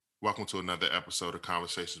Welcome to another episode of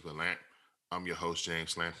Conversations with Lamp. I'm your host,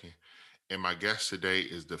 James Lampkin, and my guest today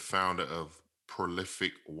is the founder of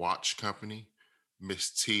Prolific Watch Company,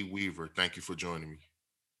 Miss T. Weaver. Thank you for joining me.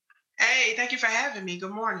 Hey, thank you for having me.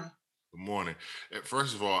 Good morning. Good morning.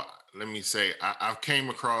 First of all, let me say I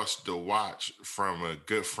came across the watch from a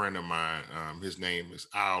good friend of mine. His name is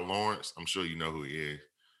Al Lawrence. I'm sure you know who he is.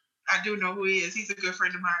 I do know who he is. He's a good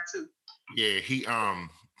friend of mine too. Yeah,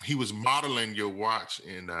 he was modeling your watch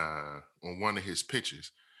in on one of his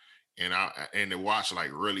pictures. And the watch like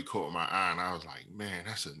really caught my eye, and I was like, man,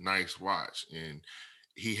 that's a nice watch. And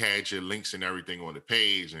he had your links and everything on the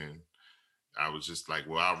page, and I was just like,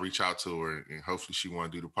 well, I'll reach out to her, and hopefully she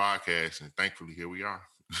want to do the podcast. And thankfully, here we are.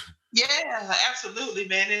 Yeah, absolutely,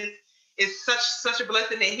 man. It's such a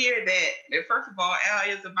blessing to hear that. First of all, Al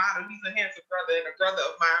is a model. He's a handsome brother and a brother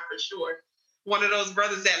of mine for sure. One of those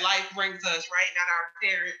brothers that life brings us, right? Not our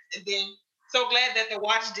parents. And then so glad that the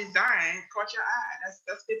watch design caught your eye.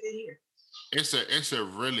 That's good to hear. It's a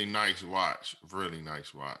really nice watch, really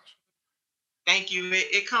nice watch. Thank you.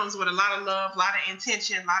 It comes with a lot of love, a lot of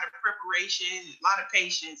intention, a lot of preparation, a lot of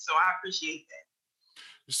patience. So I appreciate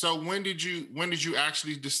that. So when did you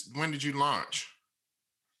launch?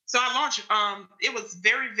 So I launched. It was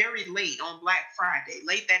very late on Black Friday.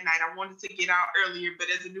 Late that night, I wanted to get out earlier, but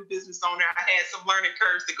as a new business owner, I had some learning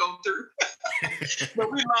curves to go through.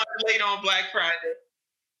 But we launched late on Black Friday.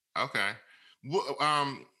 Okay.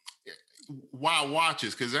 Why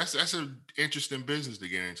watches? Because that's an interesting business to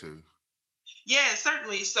get into. Yeah,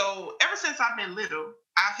 certainly. So ever since I've been little,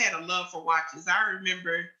 I've had a love for watches. I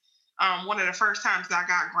remember one of the first times I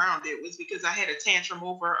got grounded was because I had a tantrum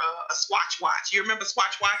over a Swatch watch. You remember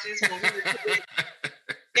Swatch watches when we were kids?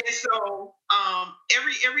 And so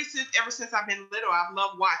ever since I've been little, I've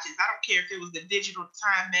loved watches. I don't care if it was the digital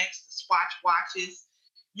Timex, the Swatch watches,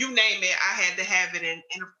 you name it, I had to have it.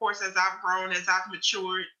 And of course, as I've grown, as I've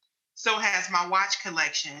matured, so has my watch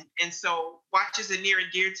collection. And so watches are near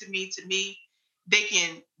and dear to me.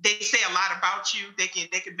 They say a lot about you. They can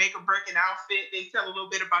make or break an outfit. They tell a little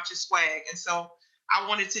bit about your swag. And so I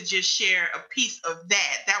wanted to just share a piece of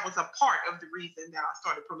that. That was a part of the reason that I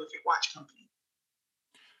started Prolific Watch Company.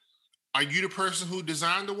 Are you the person who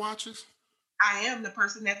designed the watches? I am the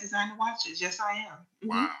person that designed the watches. Yes, I am.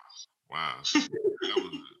 Wow. Wow. That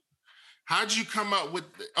was, how'd you come up with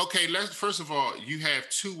okay, let's first of all, you have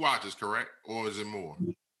two watches, correct? Or is it more?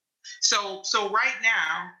 So right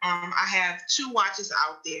now, I have two watches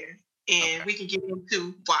out there, and Okay. we can get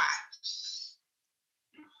into why.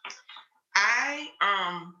 I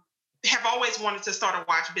have always wanted to start a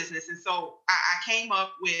watch business, and so I came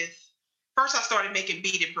up with. First, I started making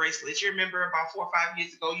beaded bracelets. You remember about 4 or 5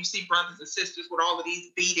 years ago, you see brothers and sisters with all of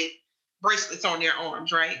these beaded bracelets on their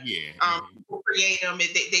arms, right? Yeah. People create them, and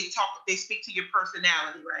they talk, they speak to your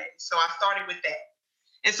personality, right? So I started with that.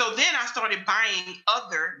 And so then I started buying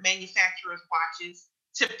other manufacturers' watches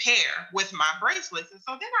to pair with my bracelets. And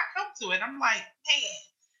so then I come to it, I'm like, man,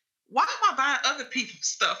 why am I buying other people's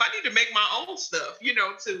stuff? I need to make my own stuff,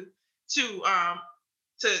 to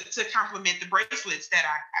to complement the bracelets that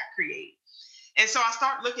I create. And so I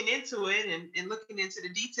start looking into it and looking into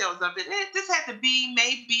the details of it. This had to be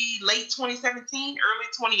maybe late 2017, early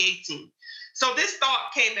 2018. So this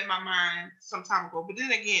thought came in my mind some time ago. But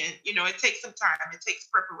then again, it takes some time. It takes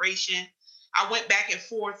preparation. I went back and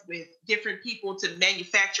forth with different people to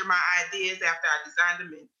manufacture my ideas after I designed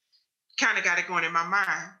them and kind of got it going in my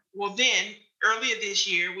mind. Well, then earlier this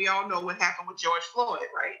year, we all know what happened with George Floyd,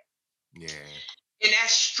 right? Yeah. And that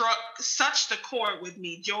struck such the chord with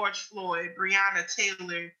me. George Floyd, Breonna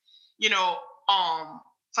Taylor, you know,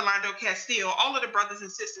 Philando Castile, all of the brothers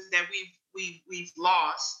and sisters that we've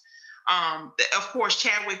lost. Of course,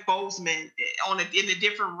 Chadwick Boseman in a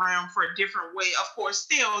different realm for a different way. Of course,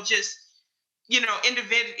 still just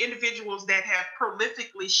individuals that have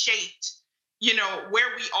prolifically shaped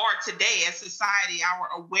where we are today as society,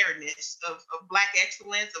 our awareness of Black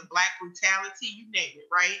excellence, of Black brutality, you name it,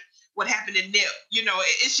 right? What happened in NIP,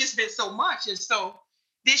 it's just been so much. And so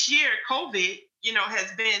this year, COVID,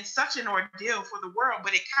 has been such an ordeal for the world,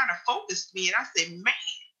 but it kind of focused me. And I said, man,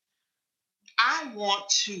 I want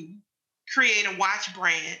to create a watch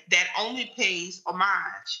brand that only pays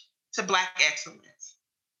homage to Black excellence.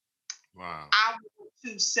 Wow. I want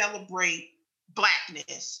to celebrate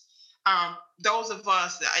Blackness. Those of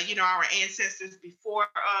us, our ancestors before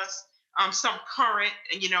us, some current,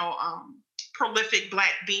 prolific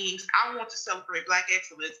Black beings. I want to celebrate Black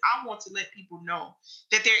excellence. I want to let people know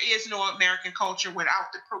that there is no American culture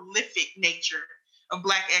without the prolific nature of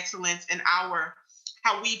Black excellence and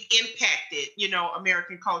how we've impacted,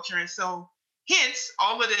 American culture. And so hence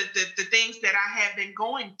all of the things that I have been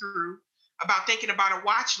going through about thinking about a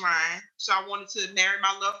watch line. So I wanted to marry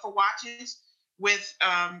my love for watches with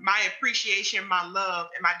my appreciation, my love,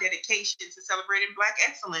 and my dedication to celebrating Black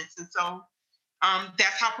excellence. And so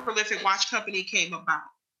that's how Prolific Watch Company came about.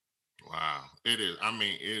 Wow, it is. I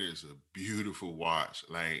mean, it is a beautiful watch.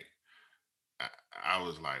 Like I, I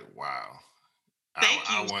was like, wow. Thank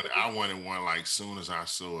you. I wanted one like soon as I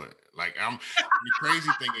saw it. Like the crazy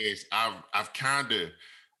thing is I kind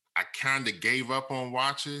of gave up on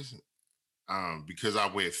watches because I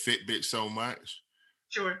wear Fitbit so much.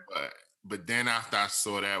 Sure. But then after I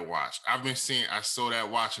saw that watch, I saw that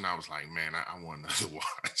watch and I was like, man, I want another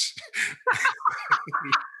watch.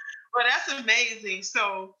 Well, that's amazing.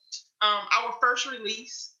 So, our first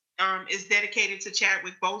release is dedicated to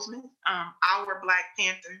Chadwick Boseman, our Black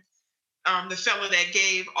Panther, the fellow that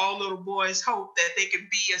gave all little boys hope that they could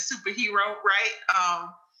be a superhero,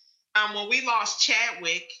 right? When we lost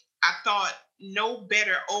Chadwick, I thought no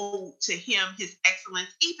better ode to him, his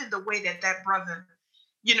excellence, even the way that that brother,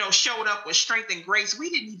 showed up with strength and grace. We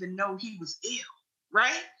didn't even know he was ill,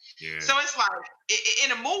 right? Yeah. So it's like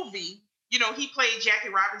in a movie, he played Jackie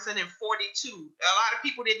Robinson in 42. A lot of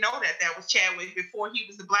people didn't know that that was Chadwick before he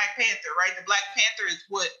was the Black Panther, right? The Black Panther is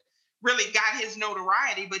what really got his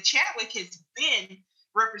notoriety, but Chadwick has been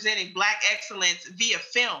representing Black excellence via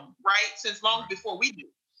film, right? Since long before we knew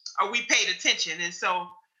or we paid attention. And so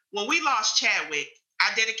when we lost Chadwick,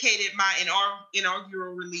 I dedicated my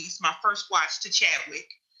inaugural release, my first watch, to Chadwick.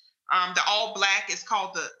 The all black is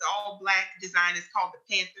called the all black design is called the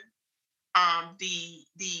Panther.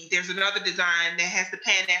 There's another design that has the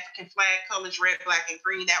Pan African flag colors, red, black, and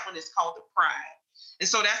green. That one is called the Pride. And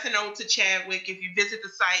so that's an ode to Chadwick. If you visit the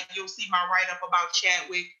site, you'll see my write up about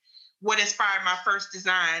Chadwick, what inspired my first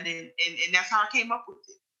design, and that's how I came up with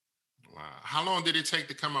it. Wow. How long did it take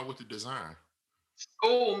to come up with the design?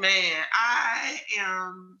 Oh man, I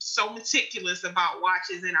am so meticulous about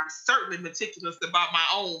watches, and I'm certainly meticulous about my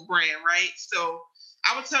own brand, right? So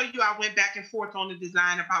I would tell you I went back and forth on the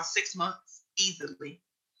design about 6 months easily.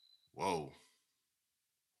 Whoa.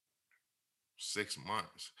 6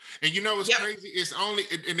 months. And it's Yep. crazy.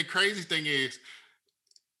 And the crazy thing is,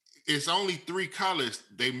 it's only three colors.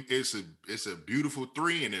 It's a beautiful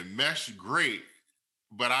three, and it meshed great.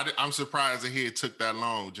 But I'm surprised to hear it took that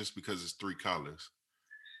long just because it's three colors.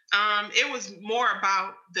 It was more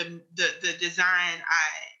about the design.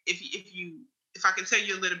 If I can tell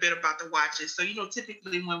you a little bit about the watches. So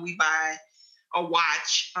typically when we buy a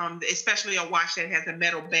watch, especially a watch that has a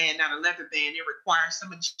metal band, not a leather band, it requires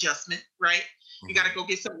some adjustment, right? Mm-hmm. You got to go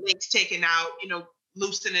get some links taken out,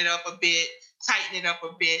 loosen it up a bit, tighten it up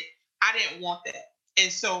a bit. I didn't want that.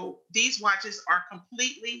 And so these watches are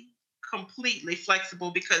completely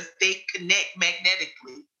flexible because they connect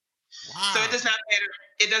magnetically. Wow. So it does not matter.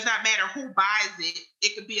 It does not matter who buys it.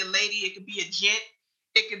 It could be a lady. It could be a gent.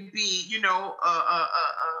 It could be,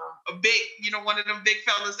 a big, one of them big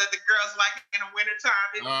fellas that the girls like in the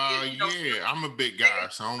wintertime. Yeah, I'm a big guy,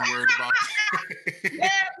 so I'm worried about that.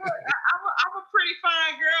 Yeah, look, I'm a pretty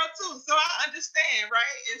fine girl too, so I understand,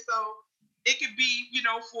 right? And so it could be,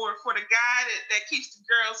 for the guy that keeps the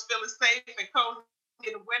girls feeling safe and cozy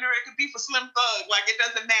in the winter. It could be for Slim Thug. Like, it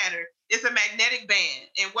doesn't matter. It's a magnetic band.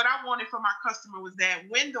 And what I wanted for my customer was that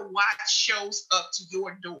when the watch shows up to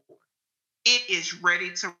your door, it is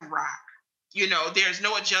ready to rock. There's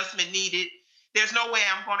no adjustment needed. There's no way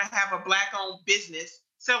I'm going to have a Black-owned business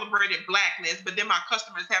celebrating Blackness, but then my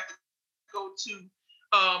customers have to go to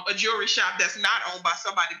a jewelry shop that's not owned by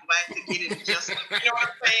somebody Black to get it adjusted. You know what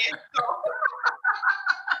I'm saying?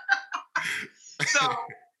 So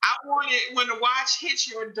I wanted, when the watch hits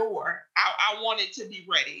your door, I want it to be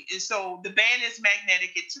ready. And so the band is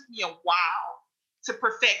magnetic. It took me a while to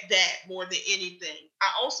perfect that more than anything. I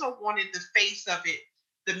also wanted the face of it,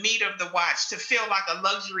 the meat of the watch, to feel like a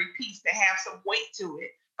luxury piece, to have some weight to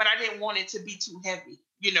it. But I didn't want it to be too heavy,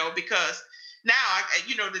 because now,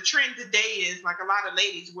 the trend today is like a lot of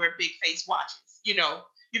ladies wear big face watches. You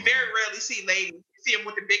very rarely see ladies. You see them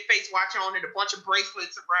with the big face watch on and a bunch of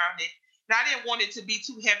bracelets around it. And I didn't want it to be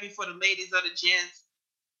too heavy for the ladies or the gents.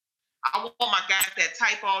 I want my guys that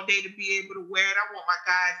type all day to be able to wear it. I want my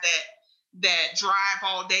guys that drive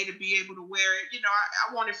all day to be able to wear it.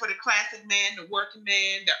 I want it for the classic man, the working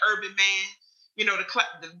man, the urban man,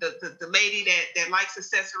 the lady that likes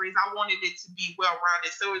accessories. I wanted it to be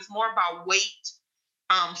well-rounded. So it's more about weight,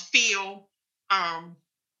 feel,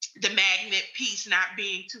 the magnet piece not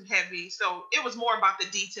being too heavy. So it was more about the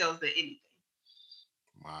details than anything.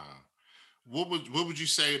 Wow. What would you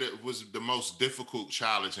say that was the most difficult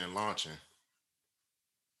challenge in launching?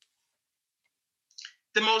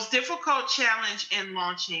 The most difficult challenge in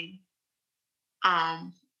launching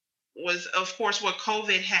um, was, of course, with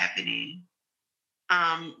COVID happening,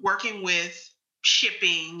 working with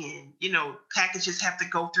shipping, and packages have to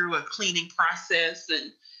go through a cleaning process,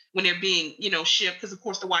 and when they're being shipped, because of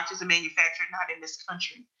course the watches are manufactured not in this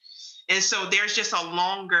country, and so there's just a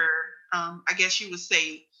longer, I guess you would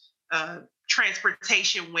say, uh,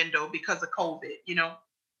 transportation window because of COVID.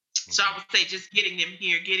 So I Mhm. would say just getting them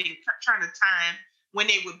here, trying to time when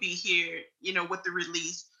they would be here, with the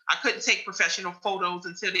release. I couldn't take professional photos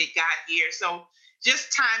until they got here. So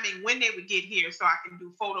just timing when they would get here so I can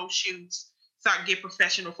do photo shoots, so I can get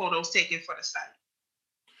professional photos taken for the site.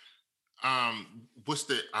 What's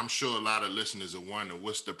the? I'm sure a lot of listeners are wondering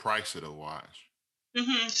what's the price of the watch.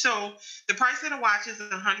 So the price of the watch is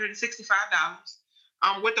 $165.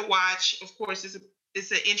 With the watch, of course,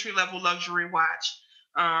 it's an entry level luxury watch.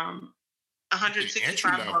 Um, You say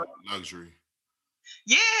entry 165 level bucks. luxury.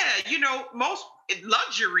 Yeah, most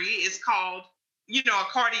luxury is called, a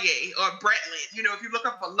Cartier or Breitling. If you look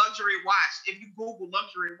up a luxury watch, if you Google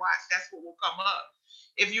luxury watch, that's what will come up.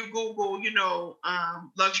 If you Google,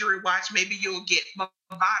 luxury watch, maybe you'll get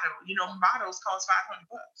Movado. Movados cost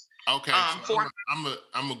 $500. Okay, so For I'm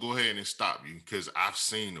gonna go ahead and stop you because I've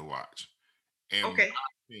seen the watch. In my Okay,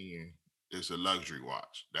 opinion, it's a luxury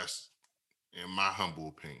watch. That's in my humble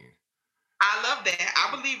opinion. I love that.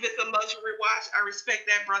 I believe it's a luxury watch. I respect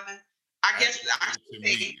that, brother. I guess I To should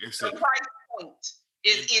me, say it's the a price point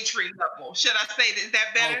is it, entry level. Should I say that? Is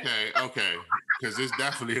that better? okay, because it's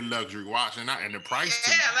definitely a luxury watch, and the price to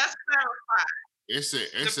me, Yeah, let's clarify. The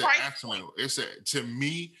it's a price point. excellent. It's a to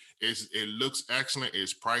me, it looks excellent.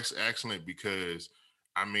 It's price excellent because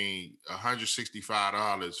I mean,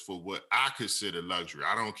 $165 for what I consider luxury.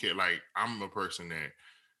 I don't care. Like I'm a person that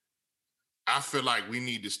I feel like we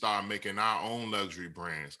need to start making our own luxury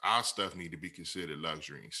brands. Our stuff need to be considered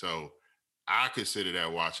luxury. So I consider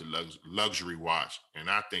that watch a luxury watch, and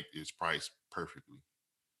I think it's priced perfectly.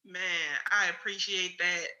 Man, I appreciate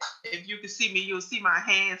that. If you can see me, you'll see my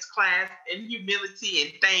hands clasped in humility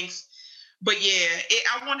and thanks. But yeah,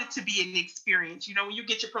 I want it to be an experience. When you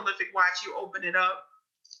get your prolific watch, you open it up.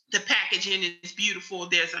 The packaging is beautiful.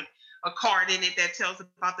 There's a card in it that tells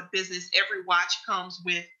about the business. Every watch comes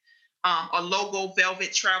with a logo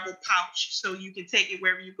velvet travel pouch, so you can take it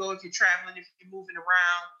wherever you go if you're traveling, if you're moving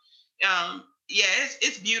around. Yeah,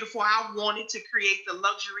 it's beautiful. I wanted to create the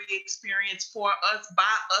luxury experience for us, by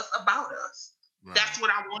us, about us. Right. That's what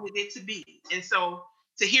I wanted it to be. And so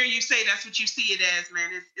to hear you say that's what you see it as, man,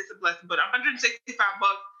 it's a blessing. But 165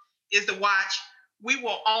 bucks is the watch. We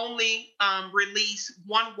will only release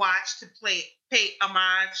one watch to pay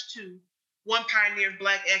homage to one pioneer of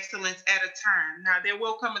Black excellence at a time. Now, there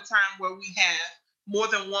will come a time where we have more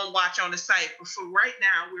than one watch on the site, but for right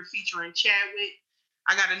now, we're featuring Chadwick.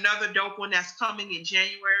 I got another dope one that's coming in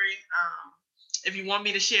January. If you want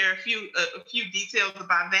me to share a few details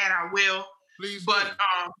about that, I will. Please do. But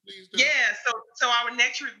Please do. yeah, so our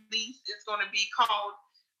next release is going to be called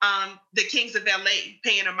 "The Kings of LA,"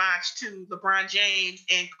 paying homage to LeBron James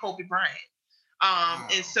and Kobe Bryant. And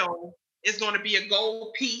Wow. so it's going to be a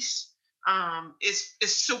gold piece.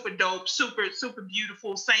 It's super dope, super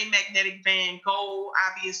beautiful. Same magnetic band, gold,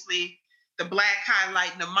 obviously. The black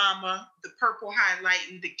highlighting the mama, the purple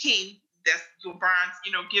highlighting the king. That's LeBron's,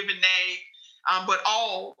 given name. But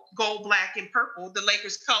all gold, black, and purple, the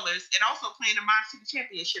Lakers colors, and also playing homage to the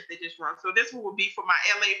championship they just won. So this one will be for my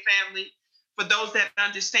LA family, for those that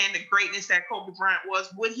understand the greatness that Kobe Bryant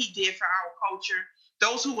was, what he did for our culture,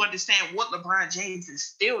 those who understand what LeBron James is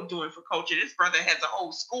still doing for culture. This brother has a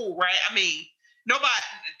whole school, right? I mean, nobody,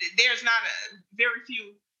 there's not very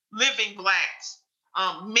few living blacks,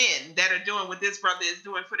 men that are doing what this brother is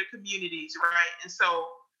doing for the communities, right? And so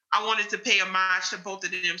I wanted to pay homage to both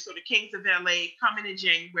of them. So the Kings of LA coming in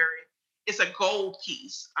January. It's a gold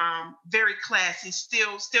piece, very classy,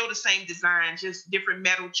 still the same design, just different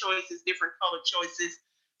metal choices, different color choices.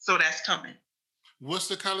 So that's coming. What's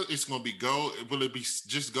the color? It's gonna be gold. Will it be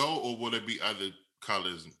just gold, or will it be other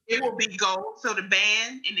colors? It will be gold. So the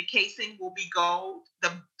band and the casing will be gold.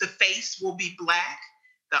 The face will be black.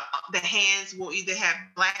 The hands will either have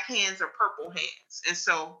black hands or purple hands. And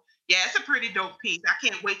so yeah, it's a pretty dope piece. I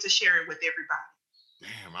can't wait to share it with everybody.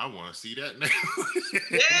 Damn, I want to see that now.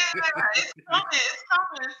 Yeah, it's coming, it's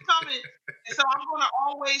coming, it's coming. And so I'm gonna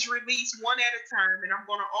always release one at a time, and I'm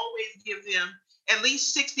gonna always give them at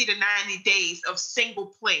least 60 to 90 days of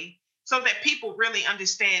single play so that people really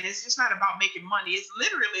understand it's just not about making money. It's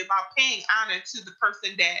literally about paying honor to the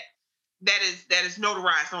person that is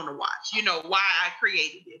notarized on the watch. Why I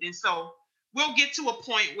created it. And so we'll get to a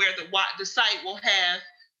point where the site will have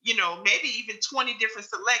maybe even 20 different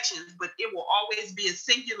selections, but it will always be a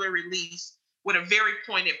singular release with a very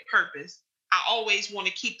pointed purpose. I always want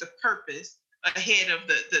to keep the purpose ahead of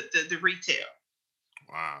the retail.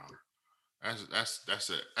 Wow. That's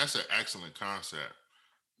an excellent concept.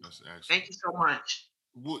 That's Thank excellent. you so much.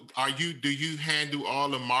 Do you handle all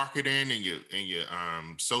the marketing and your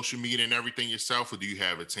social media and everything yourself, or do you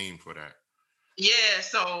have a team for that? Yeah,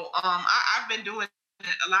 so I've been doing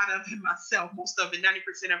a lot of it myself, most of it,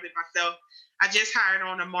 90% of it myself. I just hired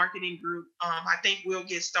on a marketing group. I think we'll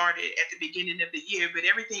get started at the beginning of the year, but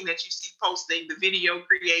everything that you see posting, the video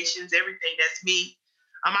creations, everything, that's me.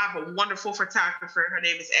 I have a wonderful photographer. Her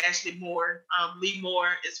name is Ashley Moore. Lee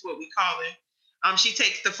Moore is what we call her. She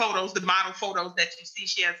takes the photos, the model photos that you see.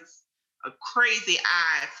 She has a crazy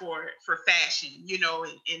eye for fashion,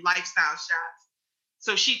 and lifestyle shots.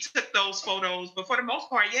 So she took those photos, but for the most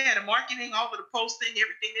part, yeah, the marketing, all of the posting,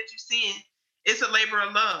 everything that you're seeing, it's a labor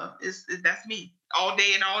of love. That's me all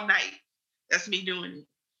day and all night. That's me doing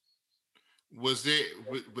it.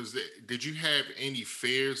 Did you have any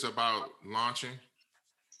fears about launching?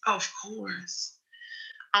 Of course.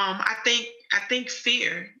 I think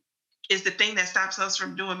fear is the thing that stops us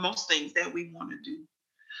from doing most things that we want to do.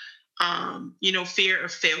 Fear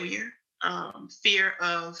of failure, fear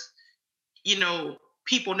of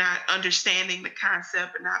people not understanding the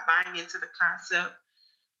concept and not buying into the concept.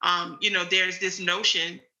 There's this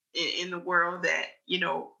notion in the world that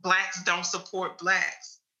blacks don't support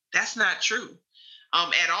blacks. That's not true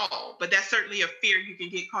at all. But that's certainly a fear you can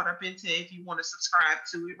get caught up into if you want to subscribe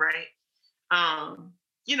to it, right?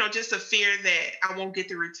 Just a fear that I won't get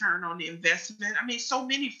the return on the investment. I mean, so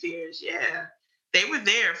many fears. Yeah, they were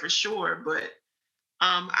there for sure. But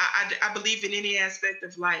I believe in any aspect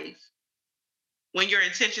of life, when your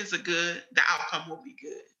intentions are good, the outcome will be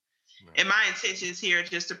good. Right. And my intentions here are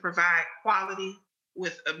just to provide quality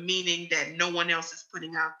with a meaning that no one else is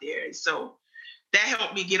putting out there. And so that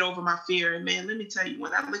helped me get over my fear. And man, let me tell you,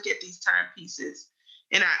 when I look at these timepieces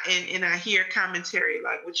and I hear commentary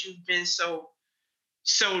like what you've been so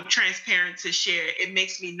transparent to share, it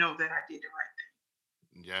makes me know that I did the right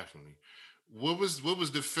thing. Definitely. What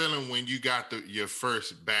was the feeling when you got your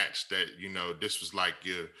first batch that this was like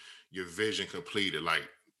your vision completed, like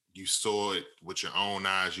you saw it with your own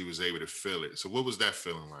eyes, you was able to feel it? So what was that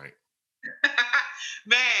feeling like?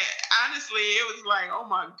 Man, honestly, it was like, oh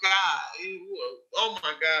my God, I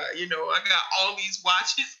got all these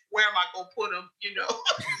watches. Where am I gonna put them?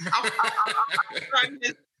 I'm starting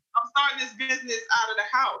this business out of the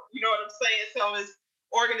house. You know what I'm saying? So it's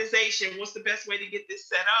organization. What's the best way to get this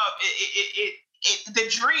set up? The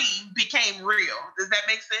dream became real. Does that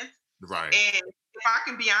make sense? Right. And if I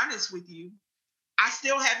can be honest with you, I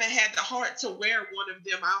still haven't had the heart to wear one of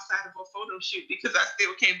them outside of a photo shoot because I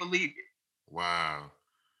still can't believe it. Wow.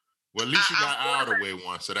 Well, at least you got Al to wear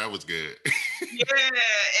one, so that was good. Yeah,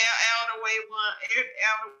 Al to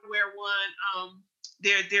wear one.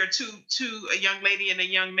 There are two, a young lady and a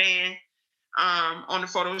young man on the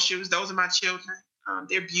photo shoots. Those are my children.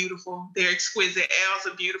 They're beautiful. They're exquisite. Al's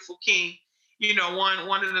a beautiful king.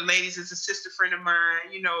 One of the ladies is a sister friend of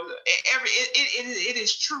mine. It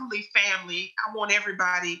is truly family. I want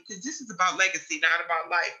everybody, because this is about legacy, not about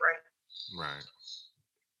life, right? Right.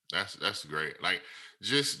 That's great. Like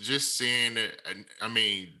just seeing it. I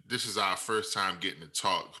mean, this is our first time getting to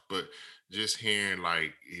talk, but just hearing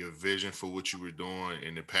like your vision for what you were doing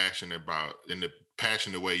and the passion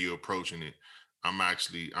the way you're approaching it.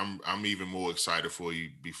 I'm even more excited for you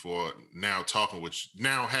before now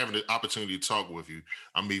now having the opportunity to talk with you.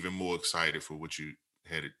 I'm even more excited for what you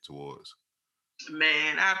headed towards.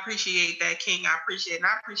 Man, I appreciate that, King. I appreciate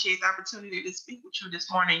the opportunity to speak with you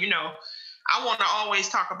this morning. I want to always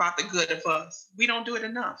talk about the good of us. We don't do it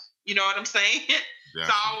enough. You know what I'm saying? Yeah.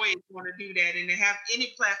 So I always want to do that, and to have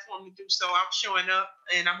any platform to do so, I'm showing up,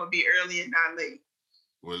 and I'm gonna be early and not late.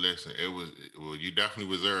 Well, listen, you definitely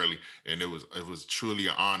was early, and it was truly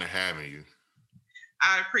an honor having you.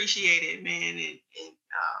 I appreciate it, man. And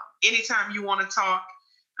anytime you want to talk,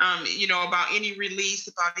 about any release,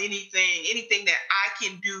 about anything that I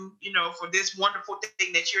can do, for this wonderful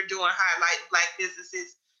thing that you're doing, highlight Black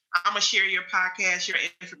businesses, I'm gonna share your podcast, your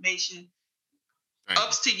information.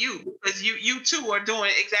 Ups to you, because you too are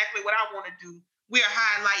doing exactly what I want to do. We are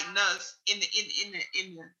highlighting us in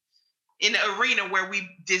the arena where we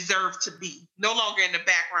deserve to be, no longer in the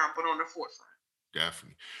background, but on the forefront.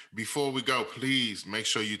 Definitely. Before we go, please make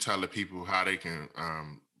sure you tell the people how they can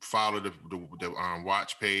follow the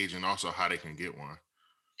watch page, and also how they can get one.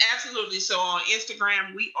 Absolutely. So on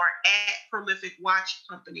Instagram, we are at Prolific Watch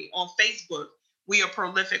Company. On Facebook, we are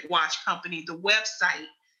Prolific Watch Company. The website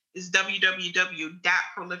is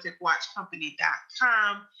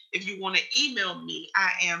www.prolificwatchcompany.com. If you want to email me,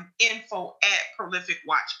 I am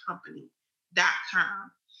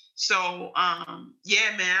info@prolificwatchcompany.com. So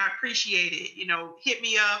yeah, man, I appreciate it. Hit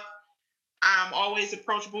me up. I'm always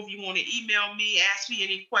approachable if you want to email me, ask me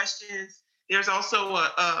any questions. There's also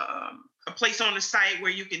a place on the site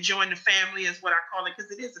where you can join the family, is what I call it,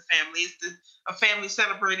 because it is a family. A family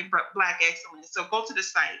celebrating Black excellence. So go to the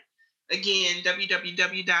site. Again,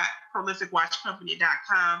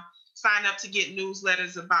 www.prolificwatchcompany.com. Sign up to get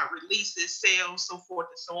newsletters about releases, sales, so forth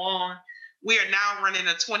and so on. We are now running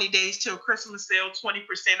a 20 days till Christmas sale,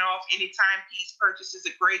 20% off. Any timepiece purchase is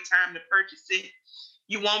a great time to purchase it.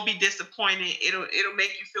 You won't be disappointed. It'll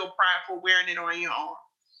make you feel prideful wearing it on your arm.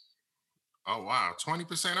 Oh wow,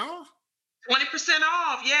 20% off? 20%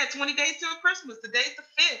 off. Yeah, 20 days till Christmas. Today's the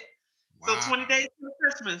 5th. So Wow. 20 days till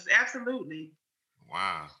Christmas. Absolutely.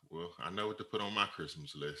 Wow. Well, I know what to put on my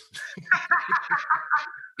Christmas list. Put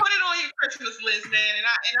it on your Christmas list, man. And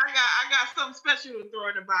I got something special to throw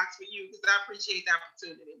in the box for you because I appreciate the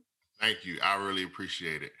opportunity. Thank you. I really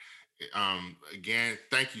appreciate it. Again,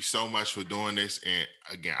 thank you so much for doing this. And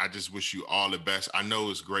again, I just wish you all the best. I know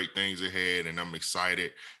it's great things ahead and I'm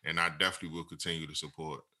excited and I definitely will continue to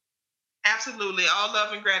support. Absolutely. All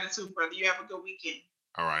love and gratitude, brother. You have a good weekend.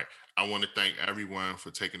 All right. I want to thank everyone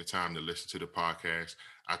for taking the time to listen to the podcast.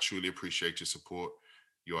 I truly appreciate your support.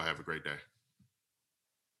 You all have a great day.